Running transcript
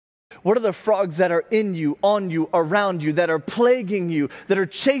What are the frogs that are in you, on you, around you, that are plaguing you, that are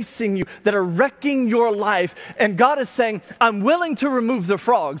chasing you, that are wrecking your life? And God is saying, I'm willing to remove the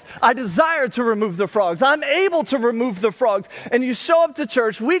frogs. I desire to remove the frogs. I'm able to remove the frogs. And you show up to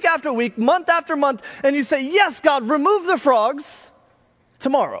church week after week, month after month, and you say, yes, God, remove the frogs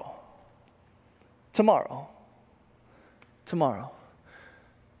tomorrow. Tomorrow. Tomorrow.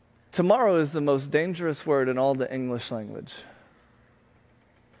 Tomorrow is the most dangerous word in all the English language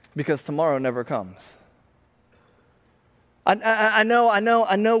because tomorrow never comes. I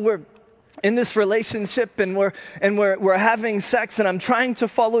know we're in this relationship and we're having sex and I'm trying to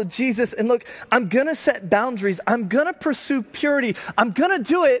follow Jesus and look, I'm going to set boundaries. I'm going to pursue purity. I'm going to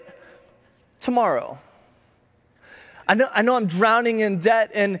do it tomorrow. I know I'm drowning in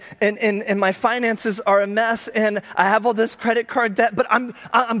debt and my finances are a mess and I have all this credit card debt, but I'm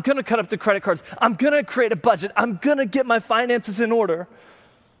going to cut up the credit cards. I'm going to create a budget. I'm going to get my finances in order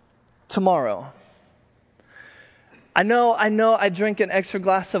tomorrow. I know I drink an extra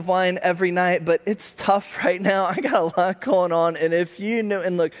glass of wine every night, but it's tough right now. I got a lot going on. And if you know,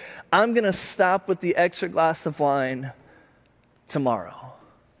 and look, I'm going to stop with the extra glass of wine tomorrow.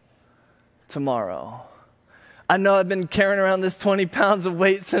 Tomorrow. I know I've been carrying around this 20 pounds of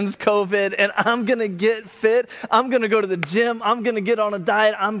weight since COVID, and I'm going to get fit. I'm going to go to the gym. I'm going to get on a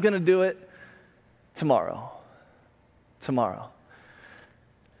diet. I'm going to do it tomorrow. Tomorrow.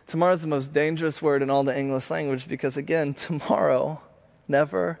 Tomorrow is the most dangerous word in all the English language because, again, tomorrow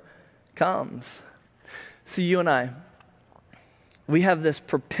never comes. See, you and I, we have this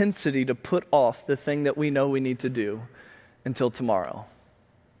propensity to put off the thing that we know we need to do until tomorrow.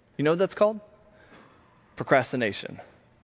 You know what that's called? Procrastination.